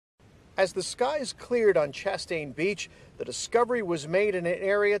As the skies cleared on Chastain Beach, the discovery was made in an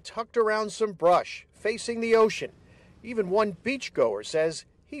area tucked around some brush, facing the ocean. Even one beachgoer says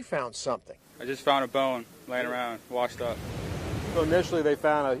he found something. I just found a bone laying around, washed up. So initially they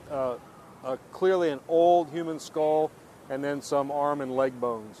found clearly an old human skull and then some arm and leg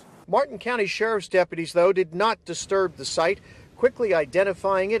bones. Martin County Sheriff's deputies, though, did not disturb the site, quickly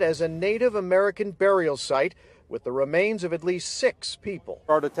identifying it as a Native American burial site with the remains of at least 6 people.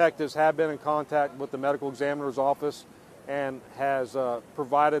 Our detectives have been in contact with the medical examiner's office and has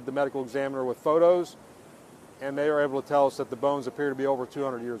provided the medical examiner with photos, and they are able to tell us that the bones appear to be over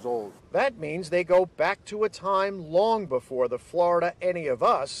 200 years old. That means they go back to a time long before the Florida any of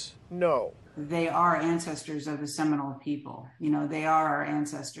us know. They are ancestors of the Seminole people. You know, they are our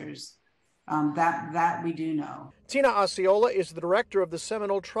ancestors. That we do know. Tina Osceola is the director of the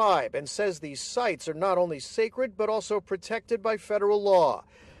Seminole tribe and says these sites are not only sacred but also protected by federal law.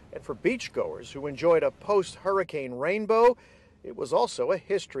 And for beachgoers who enjoyed a post-hurricane rainbow, it was also a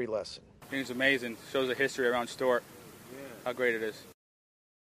history lesson. I think it's amazing. It shows the history around Stuart, how great it is.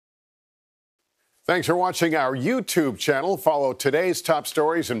 Thanks for watching our YouTube channel. Follow today's top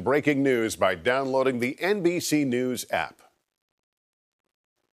stories and breaking news by downloading the NBC News app.